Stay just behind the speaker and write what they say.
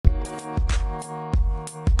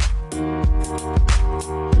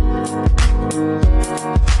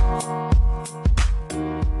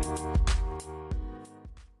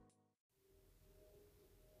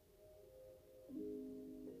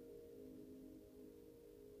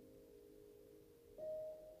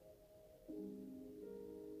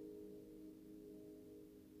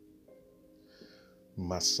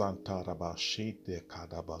Masanta rabashite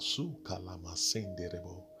kadabasu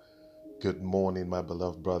kalamasenderebo. Good morning, my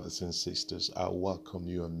beloved brothers and sisters. I welcome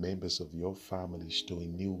you and members of your families to a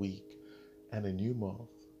new week and a new month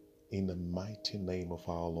in the mighty name of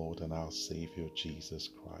our Lord and our Savior Jesus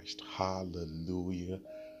Christ. Hallelujah.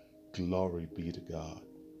 Glory be to God.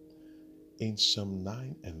 In Psalm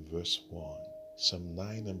 9 and verse 1, Psalm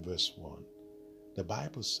 9 and verse 1, the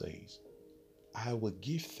Bible says, I will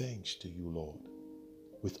give thanks to you, Lord,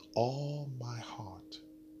 with all my heart,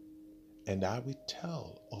 and I will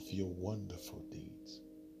tell of your wonderful deeds.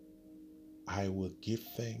 I will give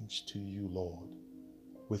thanks to you, Lord,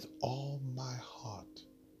 with all my heart,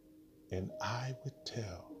 and I will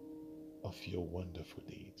tell of your wonderful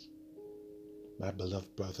deeds. My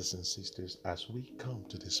beloved brothers and sisters, as we come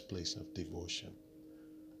to this place of devotion,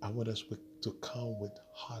 I want us to come with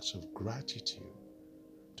hearts of gratitude,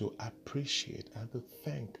 to appreciate and to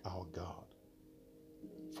thank our God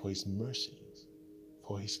for his mercies,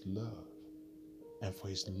 for his love, and for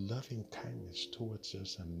his loving kindness towards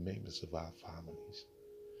us and members of our families.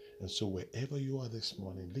 And so wherever you are this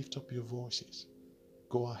morning, lift up your voices.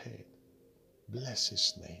 Go ahead. Bless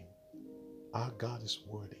his name. Our God is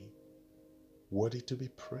worthy, worthy to be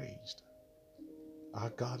praised.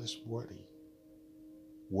 Our God is worthy,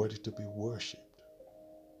 worthy to be worshipped.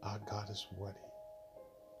 Our God is worthy,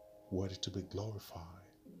 worthy to be glorified.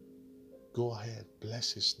 Go ahead,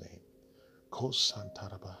 bless his name.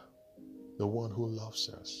 Kosantaraba, the one who loves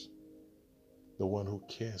us, the one who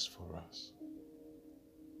cares for us,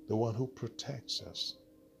 the one who protects us,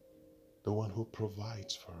 the one who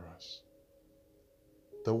provides for us,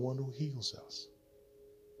 the one who heals us,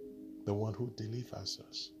 the one who delivers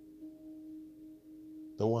us,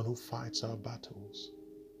 the one who fights our battles,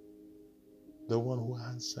 the one who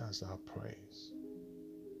answers our prayers,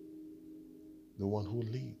 the one who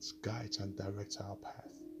leads, guides, and directs our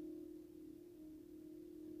path,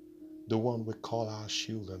 the one we call our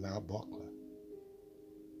shield and our buckler,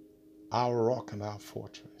 our rock and our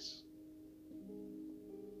fortress,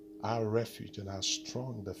 our refuge and our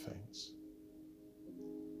strong defense,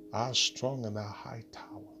 our strong and our high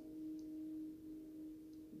tower,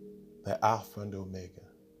 the Alpha and the Omega,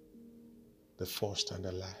 the first and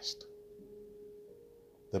the last,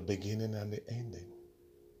 the beginning and the ending,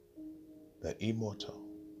 the immortal,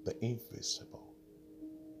 the invisible,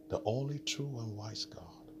 the only true and wise God,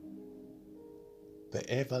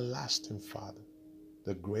 the everlasting Father,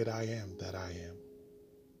 the great I am that I am,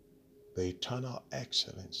 the eternal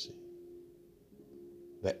excellency,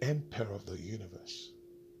 the emperor of the universe,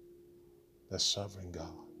 the sovereign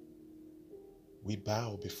God. We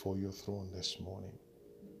bow before your throne this morning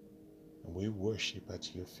and we worship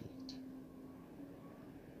at your feet.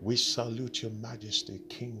 We salute your majesty,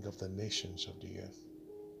 King of the nations of the earth.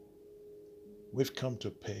 We've come to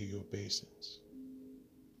pay your obeisance.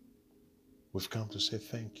 We've come to say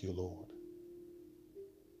thank you, Lord,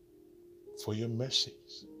 for your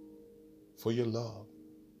mercies, for your love,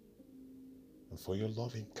 and for your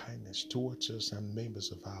loving kindness towards us and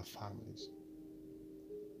members of our families.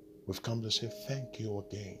 We've come to say thank you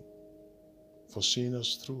again for seeing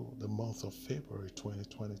us through the month of February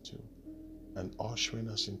 2022 and ushering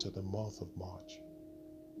us into the month of March.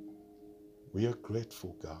 We are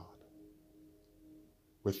grateful, God.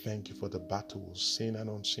 We thank you for the battles, seen and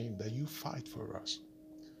unseen, that you fight for us,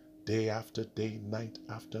 day after day, night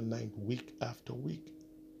after night, week after week,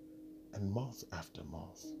 and month after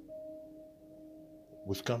month.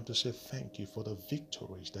 We've come to say thank you for the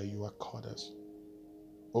victories that you accord us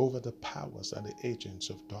over the powers and the agents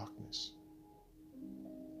of darkness.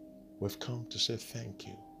 We've come to say thank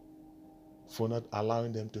you for not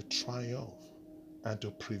allowing them to triumph and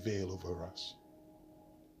to prevail over us.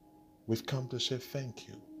 We've come to say thank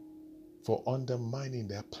you for undermining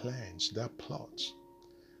their plans, their plots,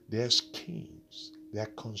 their schemes, their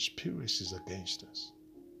conspiracies against us.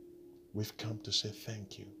 We've come to say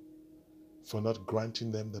thank you for not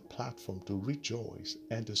granting them the platform to rejoice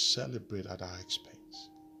and to celebrate at our expense.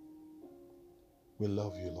 We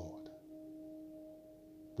love you, Lord.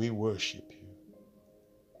 We worship you.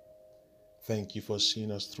 Thank you for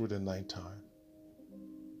seeing us through the night time.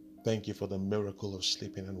 Thank you for the miracle of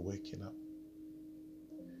sleeping and waking up.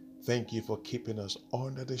 Thank you for keeping us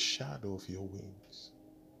under the shadow of your wings.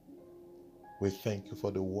 We thank you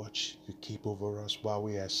for the watch you keep over us while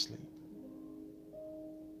we are asleep.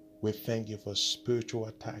 We thank you for spiritual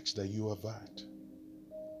attacks that you avert.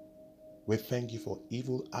 We thank you for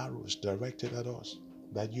evil arrows directed at us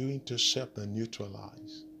that you intercept and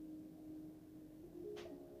neutralize.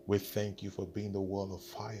 We thank you for being the wall of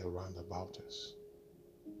fire round about us.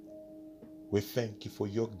 We thank you for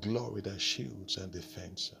your glory that shields and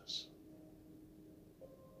defends us.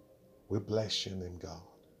 We bless your name, God.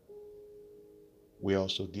 We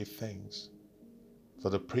also give thanks for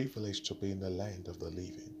the privilege to be in the land of the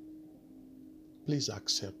living. Please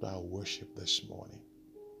accept our worship this morning.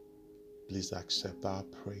 Please accept our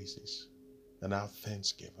praises and our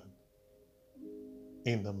thanksgiving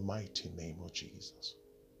in the mighty name of Jesus.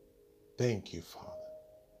 Thank you, Father,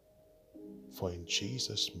 for in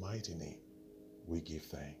Jesus' mighty name we give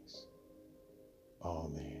thanks.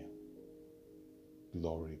 Amen.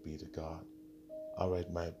 Glory be to God. All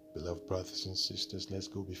right, my beloved brothers and sisters, let's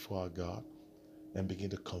go before our God and begin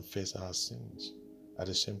to confess our sins. At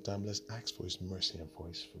the same time, let's ask for his mercy and for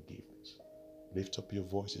his forgiveness. Lift up your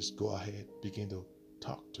voices. Go ahead. Begin to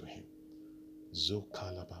talk to him.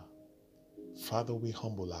 Zokalaba. Father, we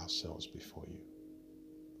humble ourselves before you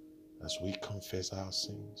as we confess our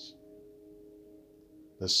sins,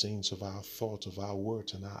 the sins of our thoughts, of our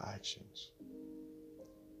words, and our actions.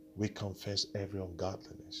 We confess every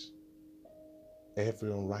ungodliness,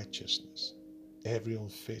 every unrighteousness, every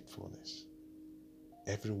unfaithfulness,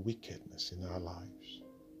 every wickedness in our lives.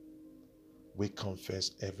 We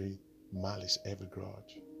confess every malice, every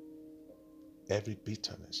grudge, every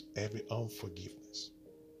bitterness, every unforgiveness,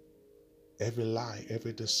 every lie,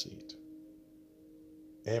 every deceit,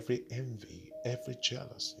 every envy, every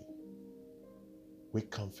jealousy. We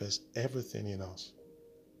confess everything in us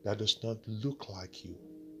that does not look like you,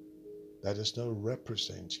 that does not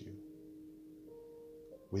represent you.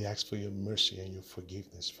 We ask for your mercy and your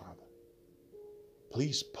forgiveness, Father.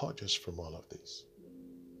 Please purge us from all of this.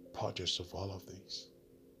 Purge us of all of this.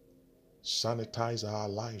 Sanitize our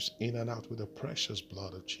lives in and out with the precious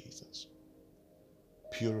blood of Jesus.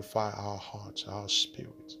 Purify our hearts, our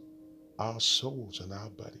spirits, our souls, and our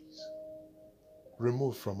bodies.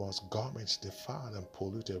 Remove from us garments defiled and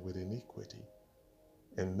polluted with iniquity,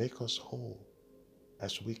 and make us whole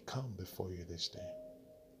as we come before you this day.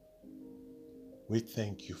 We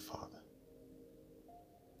thank you, Father.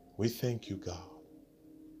 We thank you, God.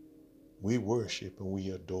 We worship and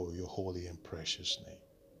we adore your holy and precious name.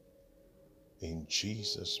 In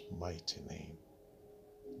Jesus' mighty name,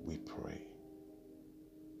 we pray.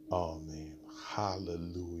 Amen.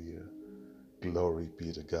 Hallelujah. Glory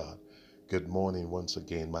be to God. Good morning once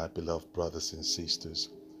again, my beloved brothers and sisters.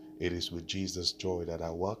 It is with Jesus' joy that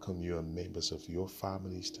I welcome you and members of your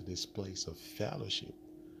families to this place of fellowship,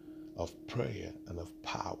 of prayer, and of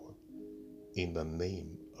power in the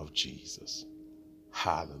name of Jesus.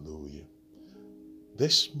 Hallelujah.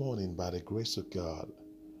 This morning, by the grace of God,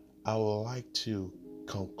 I would like to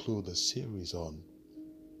conclude the series on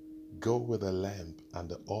Go with the Lamp and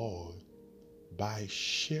the Oil by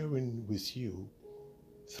sharing with you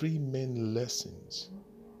 3 main lessons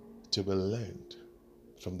to be learned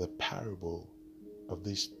from the parable of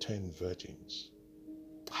these 10 virgins.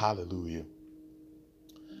 Hallelujah.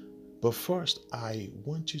 But first, I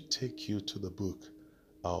want to take you to the book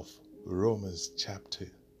of Romans chapter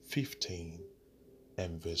 15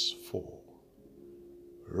 and verse 4.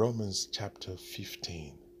 Romans chapter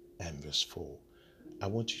 15 and verse 4. I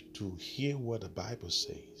want you to hear what the Bible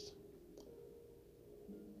says.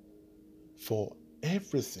 For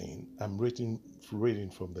everything, I'm reading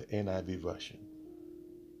from the NIV version.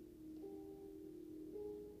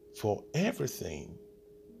 For everything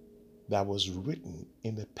that was written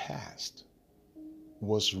in the past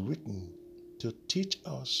was written to teach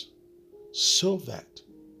us, so that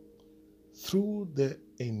through the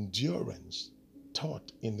endurance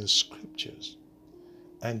taught in the scriptures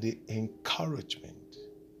and the encouragement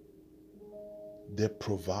they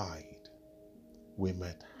provide, we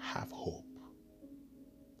might have hope.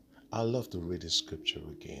 I love to read the scripture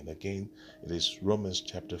again. Again, it is Romans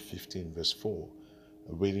chapter 15 verse 4,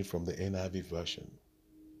 reading from the NIV version.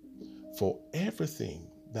 For everything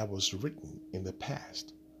that was written in the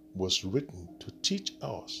past was written to teach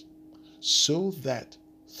us, so that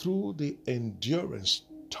through the endurance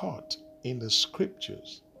taught in the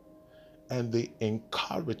scriptures and the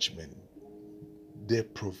encouragement they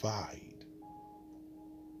provide,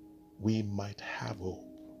 we might have hope.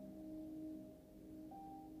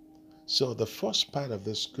 So the first part of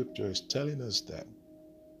the scripture is telling us that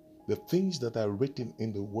the things that are written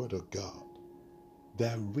in the Word of God, they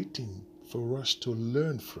are written for us to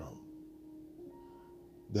learn from.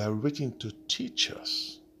 They are written to teach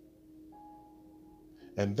us.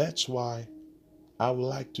 And that's why I would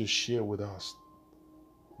like to share with us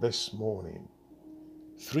this morning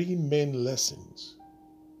 3 main lessons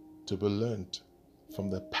to be learned from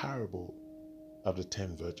the parable of the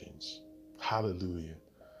 10 virgins. Hallelujah.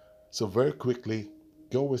 So very quickly,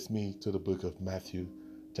 go with me to the book of Matthew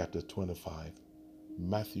chapter 25.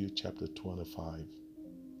 Matthew chapter 25.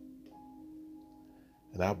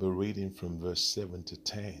 And I'll be reading from verse 7 to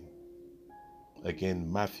 10.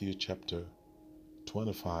 Again, Matthew chapter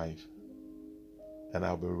 25. And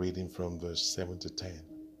I'll be reading from verse 7 to 10.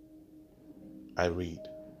 I read,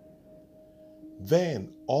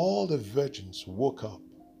 Then all the virgins woke up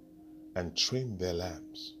and trimmed their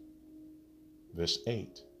lamps. Verse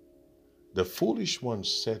 8. The foolish ones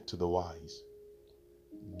said to the wise,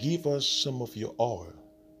 Give us some of your oil.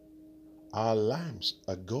 Our lamps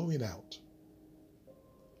are going out.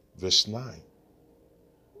 Verse 9.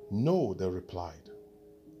 No, they replied.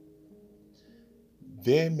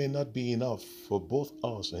 There may not be enough for both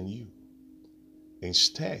us and you.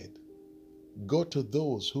 Instead, go to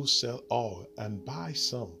those who sell oil and buy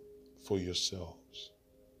some for yourselves.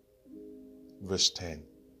 Verse 10.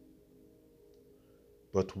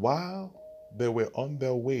 But while they were on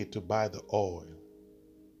their way to buy the oil,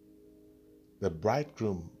 the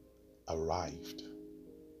bridegroom arrived.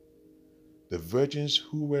 The virgins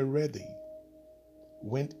who were ready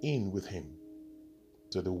went in with him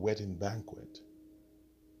to the wedding banquet,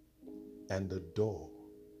 and the door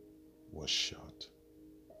was shut.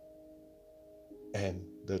 And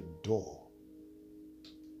the door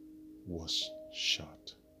was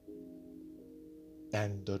shut.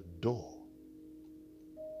 And the door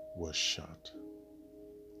was shut.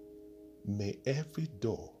 May every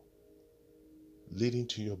door leading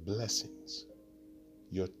to your blessings,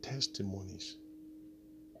 your testimonies,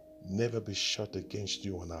 never be shut against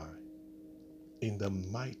you and I. In the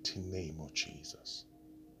mighty name of Jesus.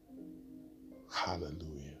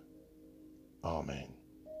 Hallelujah. Amen.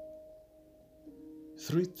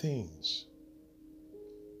 3 things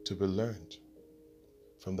to be learned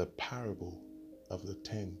from the parable of the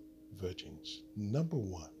 10 virgins. Number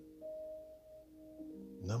one,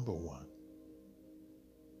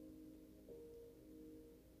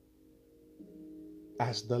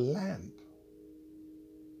 as the lamp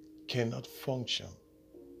cannot function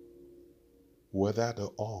without the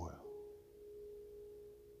oil,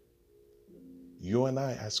 you and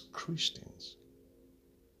I as Christians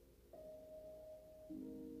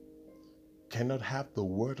cannot have the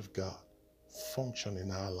Word of God function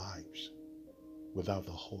in our lives without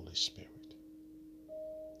the Holy Spirit.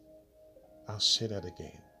 I'll say that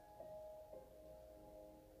again.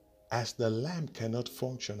 As the lamp cannot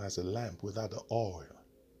function as a lamp without the oil,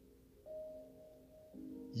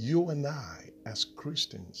 you and I as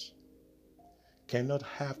Christians cannot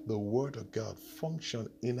have the Word of God function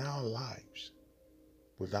in our lives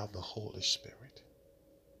without the Holy Spirit.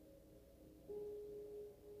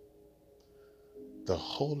 The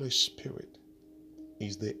Holy Spirit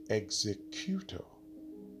is the executor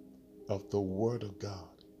of the Word of God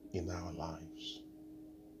in our lives.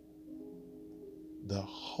 The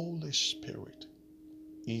Holy Spirit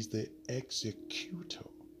is the executor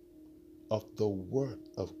of the Word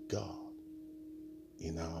of God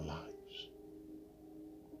in our lives.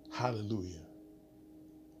 Hallelujah.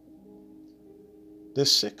 The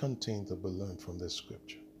second thing that we learn from this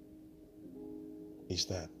scripture is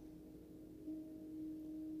that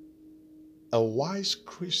a wise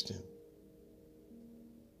Christian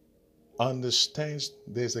understands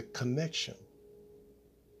there's a connection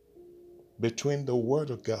between the Word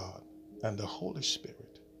of God and the Holy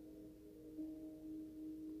Spirit.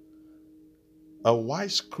 A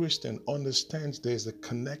wise Christian understands there's a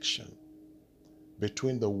connection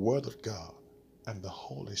between the Word of God and the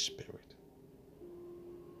Holy Spirit.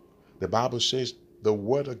 The Bible says the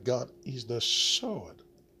Word of God is the sword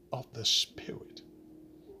of the Spirit.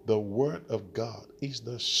 The Word of God is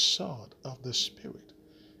the sword of the Spirit.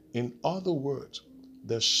 In other words,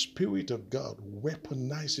 the Spirit of God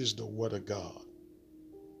weaponizes the Word of God.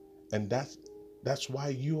 And that's why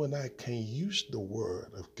you and I can use the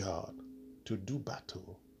Word of God to do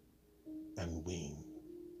battle and win.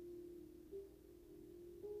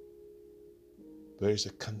 There is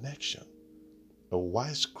a connection. A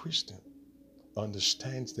wise Christian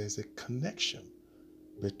understands there's a connection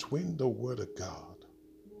between the Word of God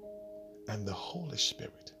and the Holy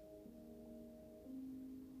Spirit.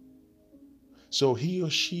 So he or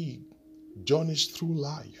she journeys through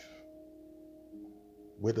life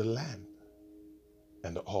with a lamp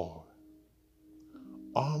and oil,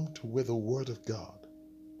 armed with the Word of God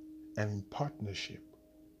and in partnership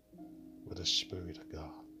with the Spirit of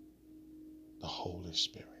God, the Holy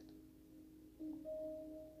Spirit.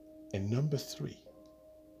 And number 3,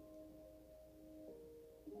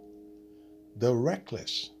 the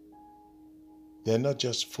reckless, they're not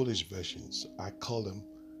just foolish virgins. I call them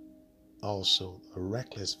also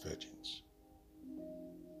reckless virgins.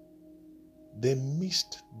 They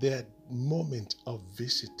missed their moment of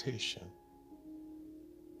visitation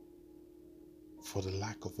for the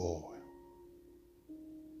lack of oil.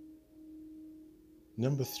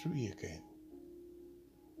 Number 3 again,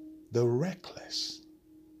 the reckless,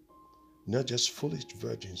 not just foolish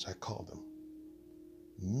virgins, I call them,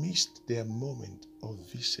 missed their moment of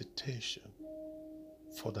visitation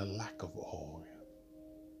for the lack of oil.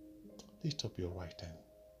 Lift up your right hand.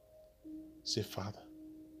 Say, Father,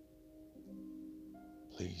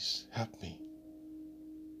 please help me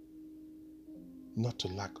not to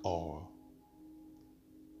lack oil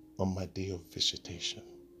on my day of visitation.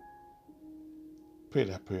 Pray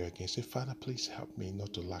that prayer again. Say, Father, please help me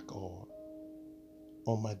not to lack oil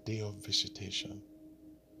on my day of visitation.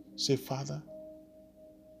 Say, Father,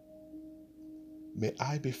 may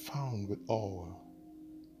I be found with oil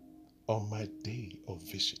on my day of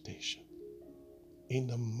visitation. In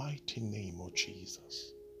the mighty name of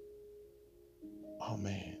Jesus.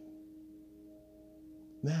 Amen.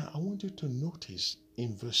 Now, I want you to notice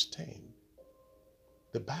in verse 10,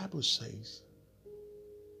 the Bible says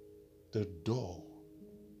the door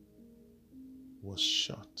was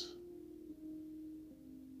shut.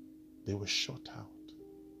 They were shut out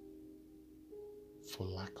for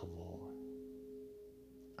lack of oil.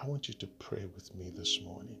 I want you to pray with me this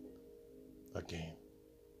morning again.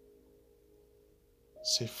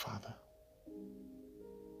 Say, Father,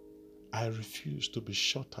 I refuse to be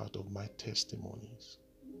shut out of my testimonies.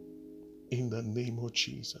 In the name of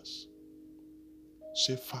Jesus.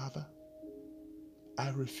 Say, Father, I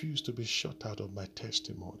refuse to be shut out of my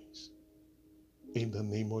testimonies. In the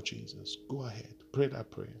name of Jesus. Go ahead. Pray that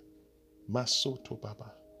prayer. Masoto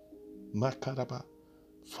Baba. Makaraba.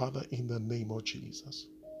 Father, in the name of Jesus,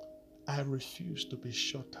 I refuse to be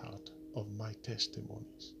shut out of my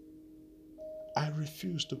testimonies. I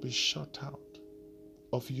refuse to be shut out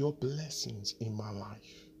of your blessings in my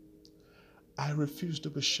life. I refuse to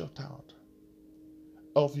be shut out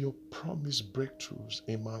of your promised breakthroughs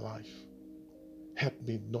in my life. Help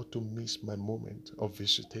me not to miss my moment of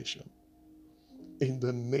visitation. In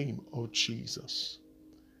the name of Jesus,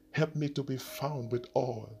 help me to be found with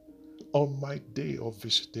oil on my day of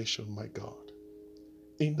visitation, my God.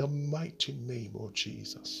 In the mighty name of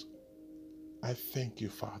Jesus, I thank you,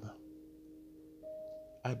 Father.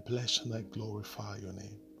 I bless and I glorify your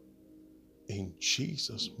name. In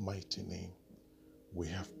Jesus' mighty name, we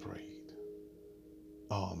have prayed.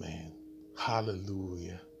 Amen.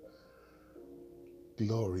 Hallelujah.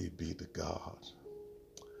 Glory be to God.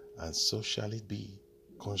 And so shall it be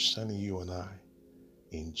concerning you and I,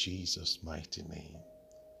 in Jesus' mighty name.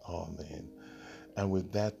 Amen. And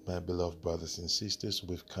with that, my beloved brothers and sisters,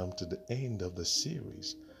 we've come to the end of the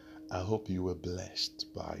series. I hope you were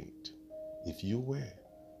blessed by it. If you were,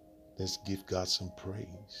 let's give God some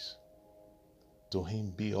praise. To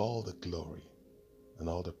him be all the glory and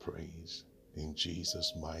all the praise in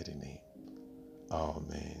Jesus' mighty name.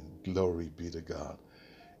 Amen. Glory be to God.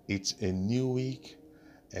 It's a new week,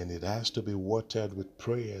 and it has to be watered with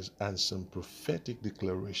prayers and some prophetic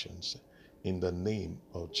declarations in the name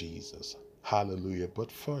of Jesus. Hallelujah.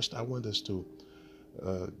 But first, I want us to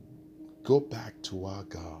go back to our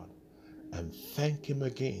God and thank him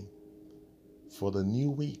again for the new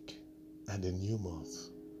week and the new month.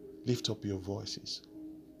 Lift up your voices.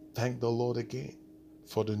 Thank the Lord again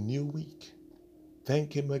for the new week.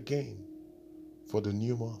 Thank him again for the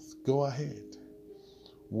new month. Go ahead.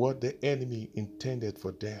 What the enemy intended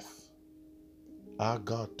for death, our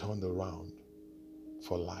God turned around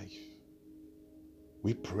for life.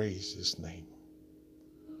 We praise his name.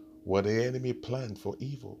 What the enemy planned for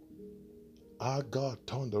evil, our God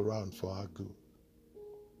turned around for our good.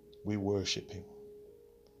 We worship him.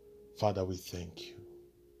 Father, we thank you.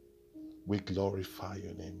 We glorify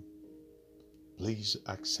your name. Please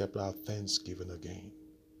accept our thanksgiving again.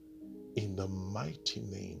 In the mighty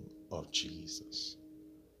name of Jesus.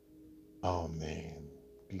 Amen.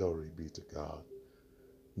 Glory be to God.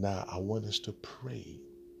 Now, I want us to pray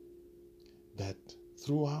that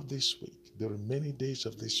throughout this week, the remaining days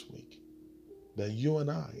of this week, that you and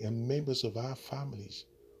I and members of our families,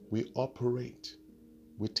 we operate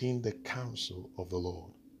within the counsel of the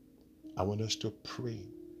Lord. I want us to pray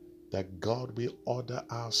that God will order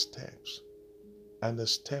our steps and the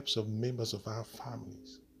steps of members of our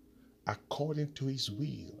families according to his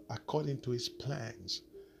will, according to his plans,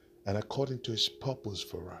 and according to his purpose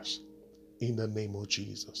for us. In the name of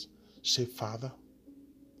Jesus. Say, Father,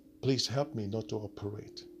 please help me not to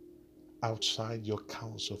operate outside your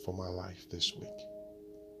counsel for my life this week,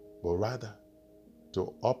 but rather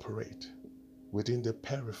to operate within the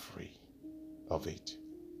periphery of it.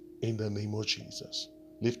 In the name of Jesus.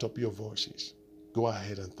 Lift up your voices. Go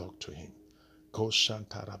ahead and talk to him. Ko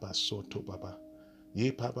shantaraba soto baba.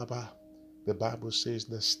 Ye pa baba. The Bible says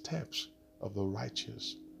the steps of the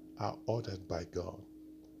righteous are ordered by God.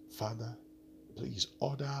 Father, please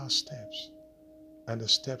order our steps and the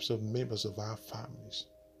steps of members of our families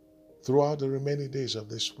throughout the remaining days of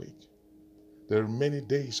this week, the remaining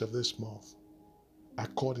days of this month,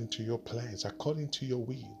 according to your plans, according to your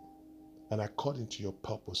will, and according to your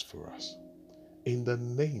purpose for us. In the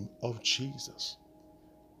name of Jesus,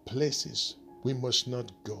 places we must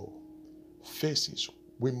not go, faces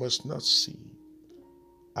we must not see,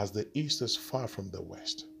 as the east is far from the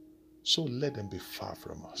west, so let them be far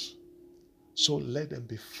from us. So let them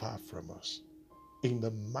be far from us. In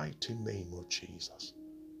the mighty name of Jesus.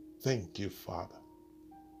 Thank you, Father.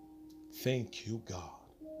 Thank you, God.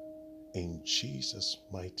 In Jesus'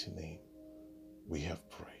 mighty name, we have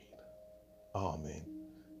prayed. Amen.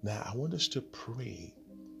 Now, I want us to pray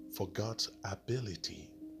for God's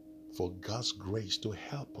ability, for God's grace to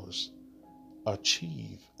help us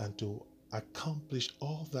achieve and to accomplish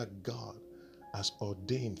all that God has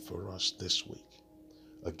ordained for us this week.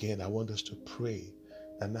 Again, I want us to pray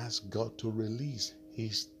and ask God to release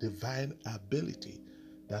His divine ability.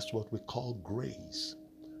 That's what we call grace,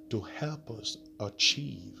 to help us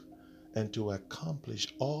achieve and to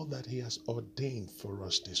accomplish all that He has ordained for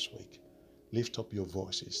us this week. Lift up your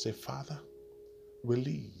voices. Say, Father,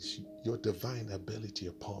 release your divine ability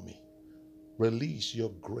upon me. Release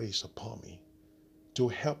your grace upon me to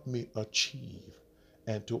help me achieve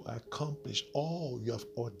and to accomplish all you have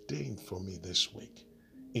ordained for me this week.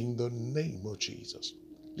 In the name of Jesus,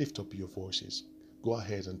 lift up your voices. Go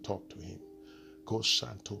ahead and talk to him. Go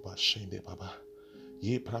Santo Bashende Baba.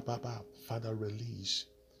 Ye Prababa. Father, release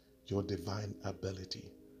your divine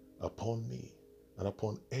ability upon me and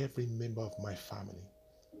upon every member of my family.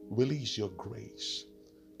 Release your grace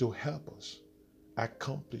to help us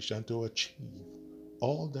accomplish and to achieve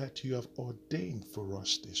all that you have ordained for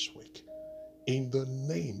us this week. In the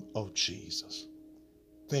name of Jesus.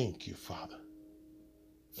 Thank you, Father.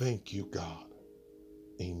 Thank you, God.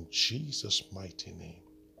 In Jesus' mighty name,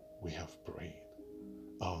 we have prayed.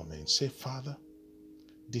 Amen. Say, Father,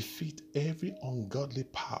 defeat every ungodly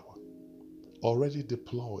power already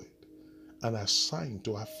deployed and assigned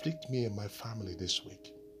to afflict me and my family this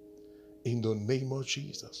week. In the name of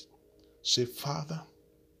Jesus. Say, Father,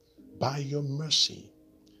 by your mercy,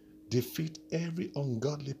 defeat every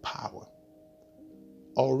ungodly power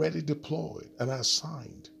already deployed and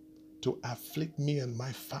assigned to afflict me and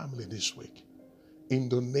my family this week. In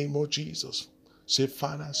the name of Jesus. Say,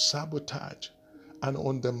 Father, sabotage and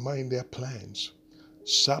undermine their plans.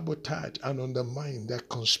 Sabotage and undermine their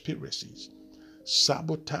conspiracies.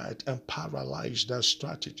 Sabotage and paralyze their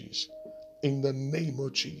strategies. In the name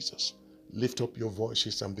of Jesus. Lift up your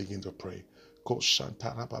voices and begin to pray.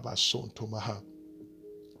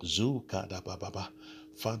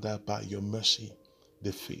 Father, by your mercy,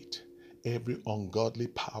 defeat every ungodly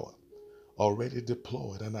power already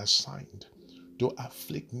deployed and assigned to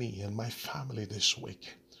afflict me and my family this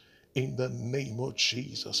week. In the name of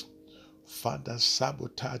Jesus, Father,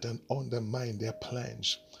 sabotage and undermine their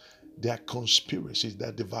plans, their conspiracies,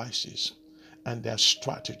 their devices, and their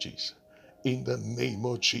strategies. In the name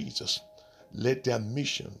of Jesus, let their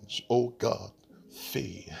missions, oh God,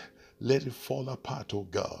 fail. Let it fall apart, oh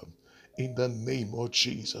God. In the name of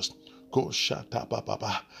Jesus,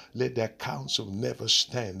 let their counsel never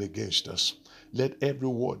stand against us. Let every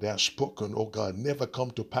word they have spoken, oh God, never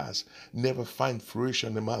come to pass, never find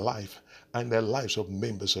fruition in my life and the lives of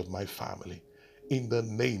members of my family. In the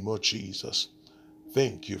name of Jesus.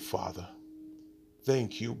 Thank you, Father.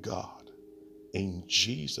 Thank you, God. In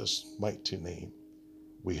Jesus' mighty name,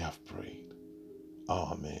 we have prayed.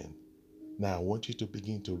 Amen. Now I want you to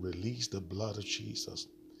begin to release the blood of Jesus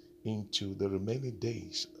into the remaining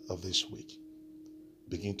days of this week.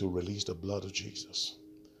 Begin to release the blood of Jesus.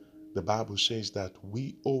 The Bible says that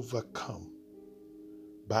we overcome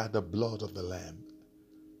by the blood of the Lamb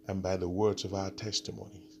and by the words of our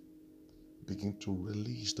testimony. Begin to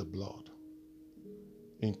release the blood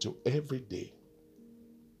into every day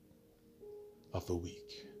of the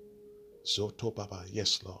week. Zoto Baba,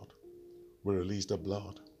 yes, Lord. We release the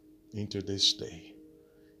blood into this day,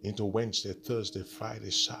 into Wednesday, Thursday,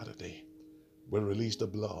 Friday, Saturday. We release the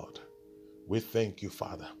blood. We thank you,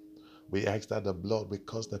 Father. We ask that the blood will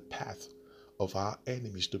cause the path of our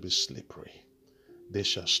enemies to be slippery. They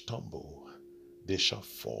shall stumble. They shall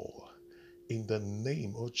fall. In the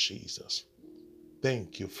name of Jesus.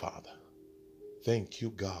 Thank you, Father. Thank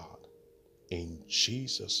you, God. In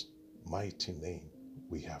Jesus' mighty name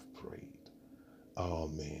we have prayed.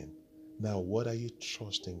 Amen. Now, what are you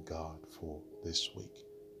trusting God for this week?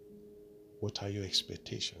 What are your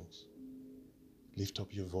expectations? Lift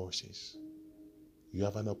up your voices. You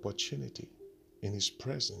have an opportunity in His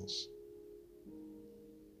presence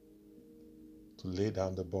to lay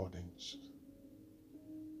down the burdens,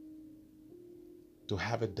 to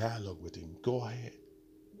have a dialogue with Him. Go ahead.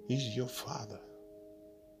 He's your Father.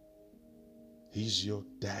 He's your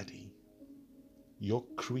Daddy, your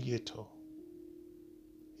Creator.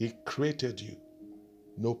 He created you.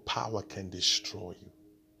 No power can destroy you.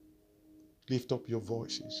 Lift up your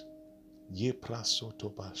voices. Ye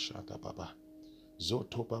prasotoba shadababa.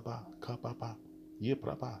 Zotobaba kababa. Ye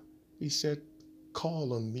praba. He said,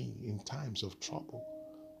 call on me in times of trouble.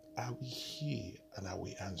 I will hear and I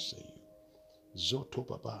will answer you.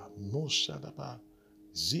 Zotobaba moshadaba.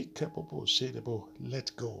 Zikebobo sedebo.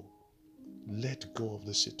 Let go. Let go of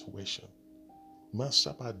the situation.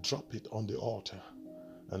 Masaba, drop it on the altar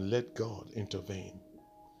and let God intervene.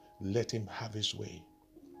 Let Him have His way.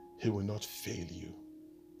 He will not fail you.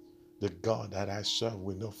 The God that I serve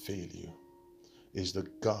will not fail you. Is the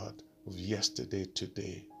God of yesterday,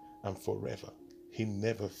 today, and forever. He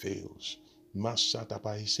never fails.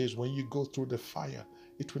 Masadaba, He says, when you go through the fire,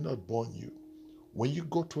 it will not burn you. When you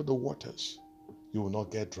go through the waters, you will not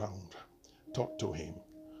get drowned. Talk to Him.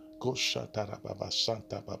 Go shatarababa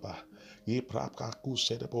santa baba.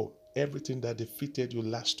 Everything that defeated you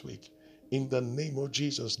last week, in the name of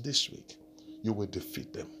Jesus this week, you will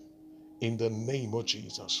defeat them. In the name of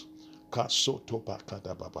Jesus.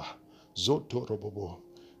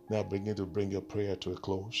 Now begin to bring your prayer to a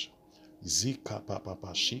close.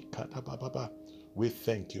 We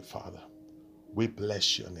thank you, Father. We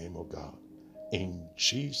bless your name, O God. In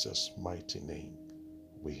Jesus' mighty name,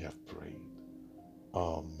 we have prayed.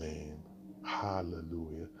 Amen.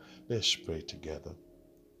 Hallelujah. Let's pray together.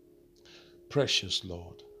 Precious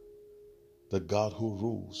Lord, the God who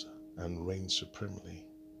rules and reigns supremely,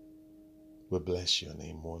 we bless your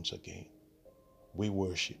name once again. We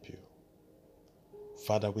worship you.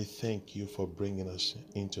 Father, we thank you for bringing us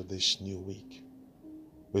into this new week.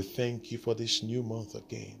 We thank you for this new month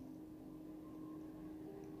again.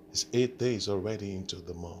 It's 8 days already into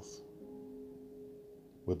the month.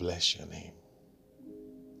 We bless your name.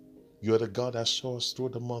 You are the God that saw us through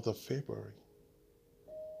the month of February.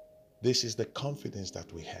 This is the confidence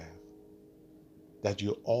that we have, that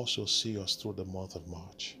you also see us through the month of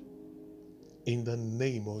March. In the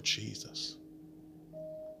name of Jesus,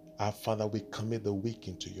 our Father, we commit the week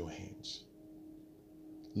into your hands.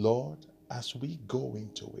 Lord, as we go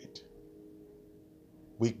into it,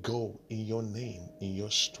 we go in your name, in your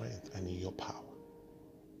strength, and in your power.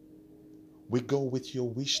 We go with your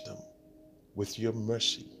wisdom, with your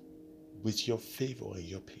mercy, with your favor and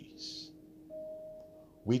your peace.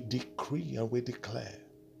 We decree and we declare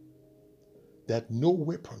that no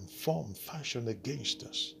weapon formed, fashioned against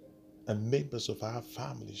us and members of our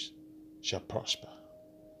families shall prosper.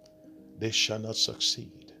 They shall not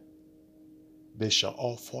succeed. They shall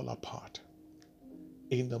all fall apart.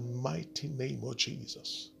 In the mighty name of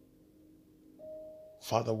Jesus.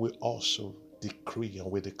 Father, we also decree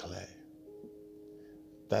and we declare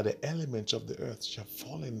that the elements of the earth shall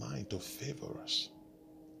fall in line to favor us,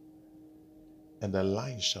 and the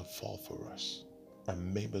lines shall fall for us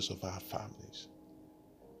and members of our families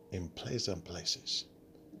in pleasant places.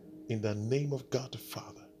 In the name of God the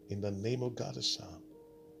Father, in the name of God the Son,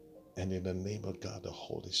 and in the name of God the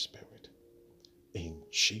Holy Spirit. In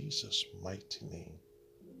Jesus' mighty name,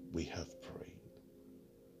 we have prayed.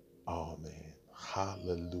 Amen.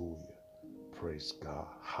 Hallelujah. Praise God.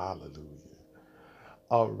 Hallelujah.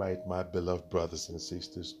 All right, my beloved brothers and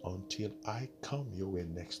sisters, until I come your way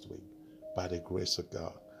next week, by the grace of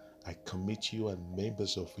God, I commit you and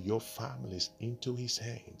members of your families into His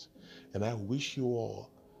hands. And I wish you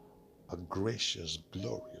all a gracious,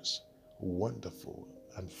 glorious, wonderful,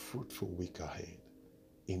 and fruitful week ahead.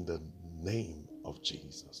 In the name of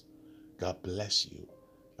Jesus. God bless you,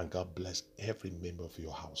 and God bless every member of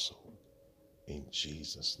your household. In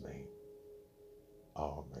Jesus' name.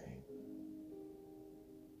 Amen.